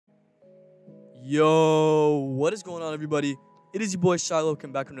Yo, what is going on, everybody? It is your boy Shiloh,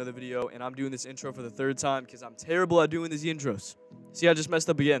 come back with another video, and I'm doing this intro for the third time because I'm terrible at doing these intros. See, I just messed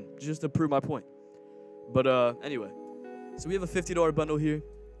up again, just to prove my point. But anyway, so we have a $50 bundle here.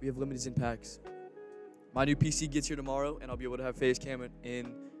 We have limited in packs. My new PC gets here tomorrow, and I'll be able to have face cam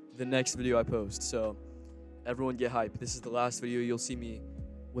in the next video I post. So everyone get hype. This is the last video you'll see me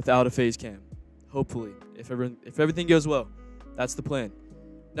without a face cam. Hopefully, if everything goes well, that's the plan.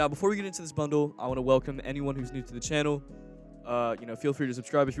 Now, before we get into this bundle, I want to welcome anyone who's new to the channel. Feel free to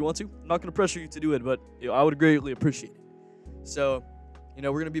subscribe if you want to. I'm not going to pressure you to do it, but I would greatly appreciate it. So, we're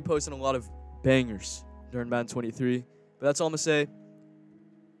going to be posting a lot of bangers during Madden 23. But that's all I'm going to say.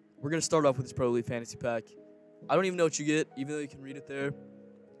 We're going to start off with this Pro Elite Fantasy Pack. I don't even know what you get, even though you can read it there.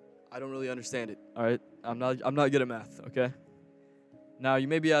 I don't really understand it, all right? I'm not good at math, okay? Now, you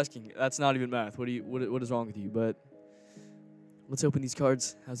may be asking, that's not even math. What is wrong with you? But let's open these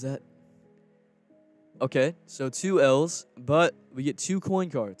cards. How's that? Okay, so 2 L's, but we get 2 coin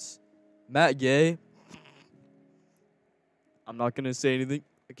cards. Matt Gay. I'm not going to say anything.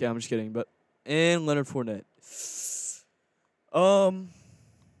 Okay, I'm just kidding. And Leonard Fournette. I'm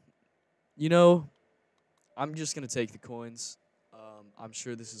just going to take the coins. I'm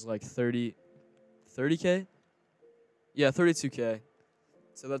sure this is like 30K? Yeah, 32K.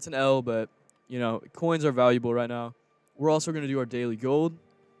 So that's an L, but, coins are valuable right now. We're also going to do our daily gold,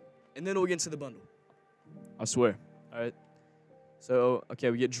 and then we'll get into the bundle. I swear. All right. So, okay,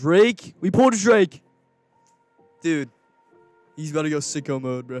 we get Drake. We pulled Drake. Dude, he's about to go sicko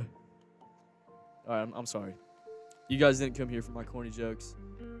mode, bro. All right, I'm sorry. You guys didn't come here for my corny jokes.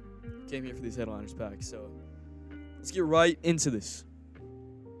 You came here for these headliners packs. So, let's get right into this.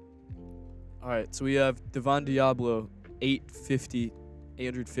 All right, so we have Devon Diablo 850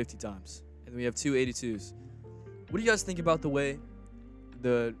 times. And we have 2 82s. What do you guys think about the way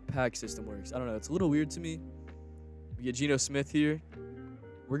the pack system works? I don't know. It's a little weird to me. We get Geno Smith here.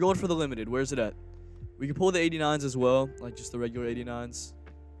 We're going for the limited. Where's it at? We can pull the 89s as well, like just the regular 89s.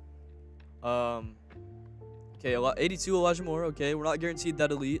 Okay, 82 Elijah Moore. Okay, we're not guaranteed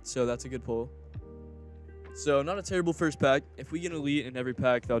that elite, so that's a good pull. So not a terrible first pack. If we get an elite in every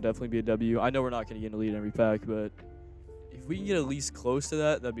pack, that'll definitely be a W. I know we're not going to get an elite in every pack, but if we can get at least close to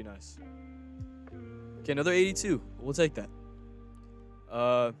that, that'd be nice. Okay, another 82. We'll take that.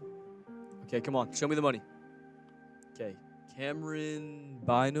 Okay, come on. Show me the money. Okay, Cameron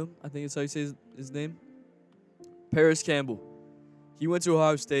Bynum, I think that's how you say his name. Paris Campbell. He went to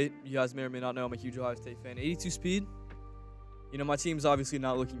Ohio State. You guys may or may not know I'm a huge Ohio State fan. 82 speed. My team's obviously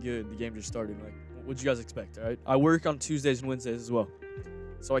not looking good. The game just started. Like, what'd you guys expect, all right? I work on Tuesdays and Wednesdays as well.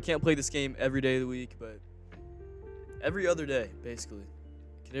 So I can't play this game every day of the week, but every other day, basically.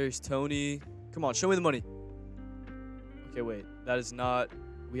 Kadarius Toney. Come on, show me the money. Okay, wait. That is not...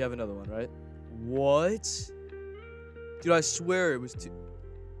 We have another one, right? What? Dude, I swear it was 2...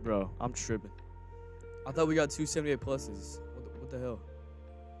 Bro, I'm tripping. I thought we got 278 pluses. What the hell?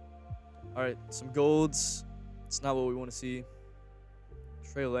 All right, some golds. It's not what we want to see.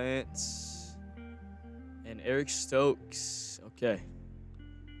 Trey Lance. And Eric Stokes. Okay.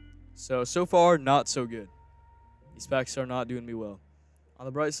 So far, not so good. These packs are not doing me well. On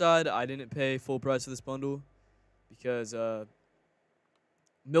the bright side, I didn't pay full price for this bundle because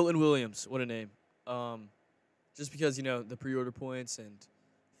Milton Williams, what a name. Just because, the pre-order points and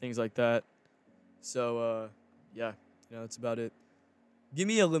things like that. So, yeah, that's about it. Give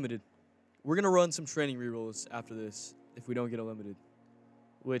me a limited. We're going to run some training rerolls after this if we don't get a limited.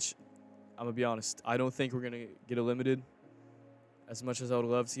 Which, I'm going to be honest, I don't think we're going to get a limited. As much as I would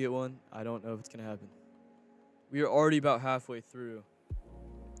love to get one, I don't know if it's going to happen. We are already about halfway through.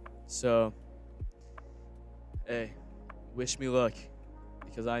 So, hey, wish me luck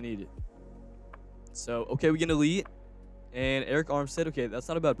because I need it. So, okay, we get an elite. And Eric Armstead. Okay, that's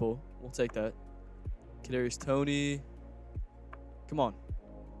not a bad pull. We'll take that. Kadarius Toney. Come on.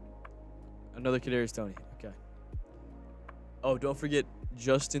 Another Kadarius Toney. Okay. Oh, don't forget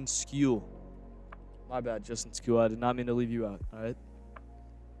Justin Skule. My bad, Justin Skule. I did not mean to leave you out. All right.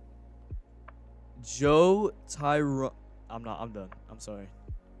 Joe Tyrone. I'm done. I'm sorry.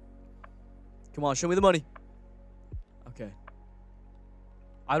 Come on, show me the money. Okay.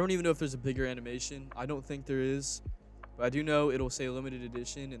 I don't even know if there's a bigger animation. I don't think there is. But I do know it'll say limited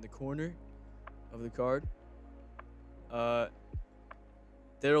edition in the corner of the card.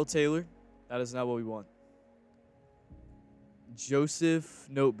 Darrell Taylor. That is not what we want. Joseph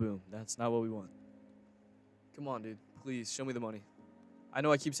Noteboom. That's not what we want. Come on, dude. Please, show me the money. I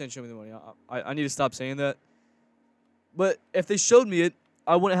know I keep saying show me the money. I need to stop saying that. But if they showed me it,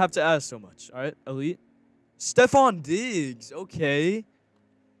 I wouldn't have to ask so much. All right, elite. Stephon Diggs. Okay.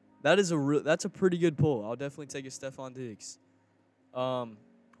 That's a pretty good pull. I'll definitely take a Stephon Diggs. Hold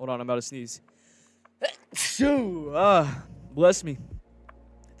on, I'm about to sneeze. Shoo! Bless me.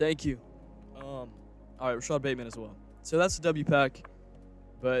 Thank you. All right, Rashad Bateman as well. So that's a W pack,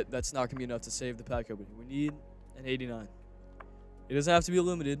 but that's not gonna be enough to save the pack opening. We need an 89. It doesn't have to be a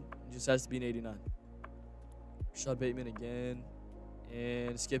limited. It just has to be an 89. Rashad Bateman again,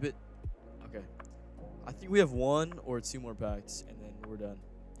 and skip it. Okay. I think we have 1 or 2 more packs, and then we're done.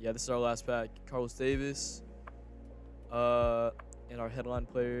 Yeah, this is our last pack. Carlos Davis, and our headline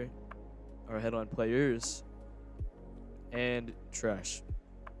players, and trash.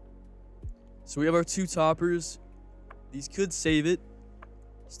 So we have our 2 toppers. These could save it.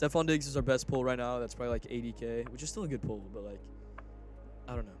 Stephon Diggs is our best pull right now. That's probably like 80K, which is still a good pull, but like,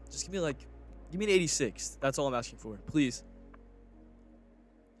 I don't know. Just give me an 86. That's all I'm asking for, please.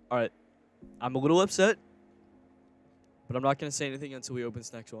 All right, I'm a little upset, but I'm not gonna say anything until we open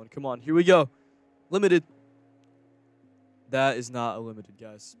this next one. Come on, here we go. Limited. That is not a limited,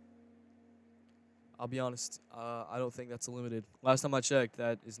 guys. I'll be honest. I don't think that's a limited. Last time I checked,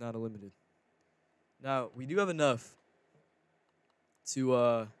 that is not a limited. Now, we do have enough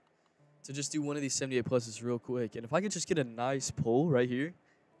to just do one of these 78 pluses real quick. And if I could just get a nice pull right here,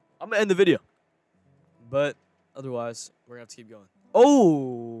 I'm going to end the video. But otherwise, we're going to have to keep going.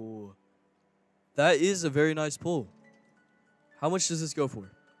 Oh! That is a very nice pull. How much does this go for?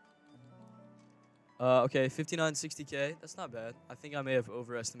 Okay, 59.60K. That's not bad. I think I may have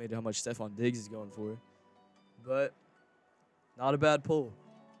overestimated how much Stephon Diggs is going for. But not a bad pull.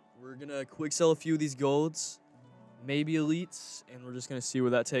 We're going to quick sell a few of these golds. Maybe elites. And we're just going to see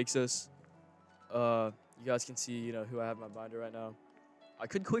where that takes us. You guys can see, who I have in my binder right now. I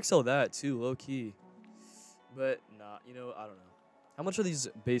could quick sell that, too, low-key. But, nah, I don't know. How much are these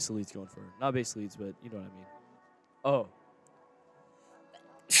base elites going for? Not base elites, but you know what I mean. Oh.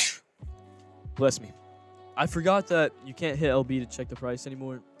 Bless me. I forgot that you can't hit LB to check the price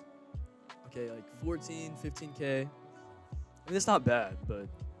anymore. Okay, like 14, 15K. I mean, it's not bad, but,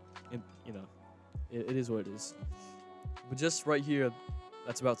 it is what it is. But just right here,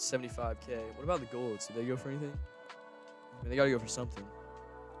 that's about 75K. What about the golds? Did they go for anything? I mean, they got to go for something.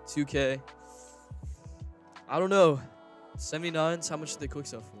 2K. I don't know. 79s, how much did they quick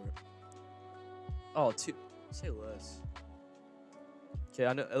sell for it? Oh, say less. Okay,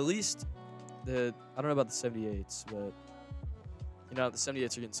 I know at least I don't know about the 78s, but the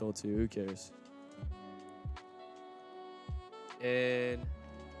 78s are getting sold too. Who cares? And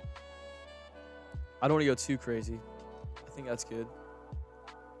I don't want to go too crazy. I think that's good.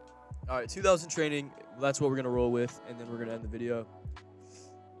 All right, 2,000 training. That's what we're gonna roll with, and then we're gonna end the video.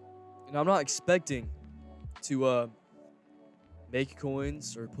 And I'm not expecting to make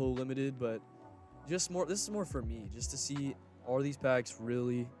coins or pull limited, but this is more for me, just to see, are these packs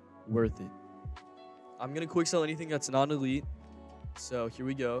really worth it? I'm gonna quick sell anything that's non-elite. So here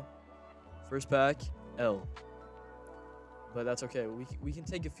we go. First pack, L. But that's okay. We can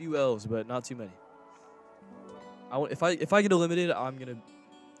take a few L's, but not too many. If I get a limited, I'll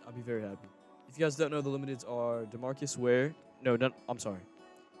be very happy. If you guys don't know, the limiteds are DeMarcus Ware. No, I'm sorry.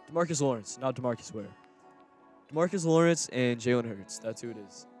 DeMarcus Lawrence, not DeMarcus Ware. DeMarcus Lawrence and Jalen Hurts. That's who it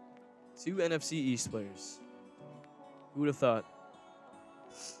is. 2 NFC East players. Who would have thought?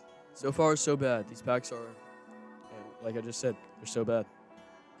 So far, so bad. These packs are, like I just said, they're so bad.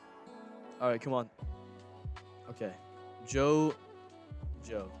 All right, come on. Okay. Joe.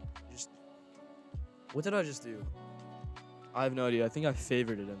 What did I just do? I have no idea. I think I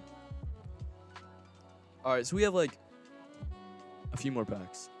favorited him. All right, so we have, like, a few more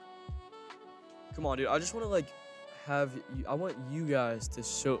packs. Come on, dude. I just want to, I want you guys to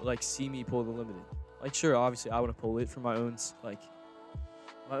see me pull the limited. Like, sure, obviously, I want to pull it for my own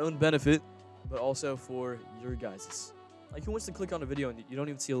benefit, but also for your guys's. Like, who wants to click on a video and you don't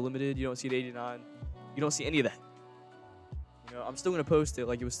even see a limited, you don't see an 89, you don't see any of that? I'm still going to post it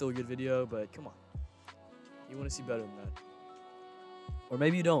like it was still a good video, but come on. You want to see better than that. Or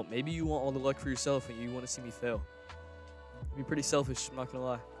maybe you don't. Maybe you want all the luck for yourself and you want to see me fail. It'd be pretty selfish, I'm not going to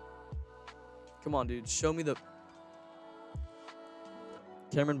lie. Come on, dude. Show me the...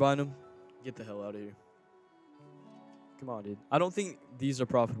 Cameron Bynum, get the hell out of here. Come on, dude. I don't think these are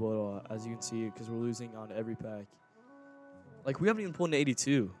profitable at all, as you can see, because we're losing on every pack. Like, we haven't even pulled an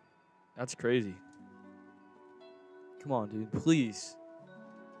 82. That's crazy. Come on, dude. Please.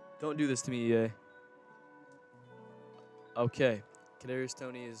 Don't do this to me, EA. Okay. Kadarius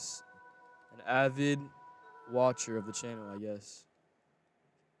Toney is an avid watcher of the channel, I guess.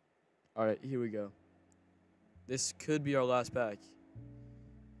 All right, here we go. This could be our last pack.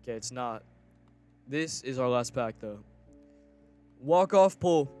 Okay, it's not. This is our last pack, though. Walk-off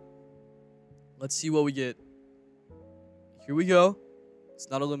pull. Let's see what we get. Here we go.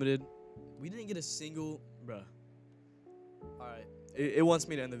 It's not a limited. We didn't get a single, bruh. All right. It wants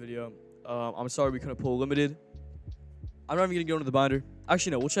me to end the video. I'm sorry we couldn't pull a limited. I'm not even going to go into the binder.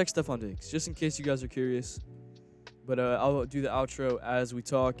 Actually, no. We'll check Stephon Diggs, just in case you guys are curious. But I'll do the outro as we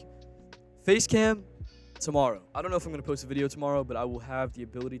talk. Face cam tomorrow. I don't know if I'm going to post a video tomorrow, but I will have the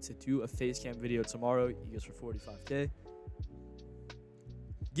ability to do a face cam video tomorrow. You guys for 45K.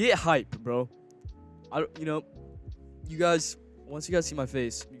 Get hype, bro. You guys, once you guys see my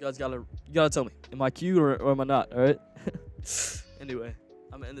face, you gotta tell me, am I cute or am I not? All right. Anyway,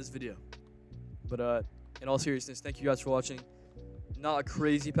 I'm gonna end this video. But in all seriousness, thank you guys for watching. Not a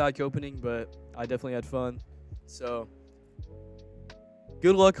crazy pack opening, but I definitely had fun. So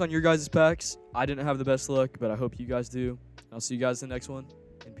good luck on your guys' packs. I didn't have the best luck, but I hope you guys do. I'll see you guys in the next one,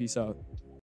 and peace out.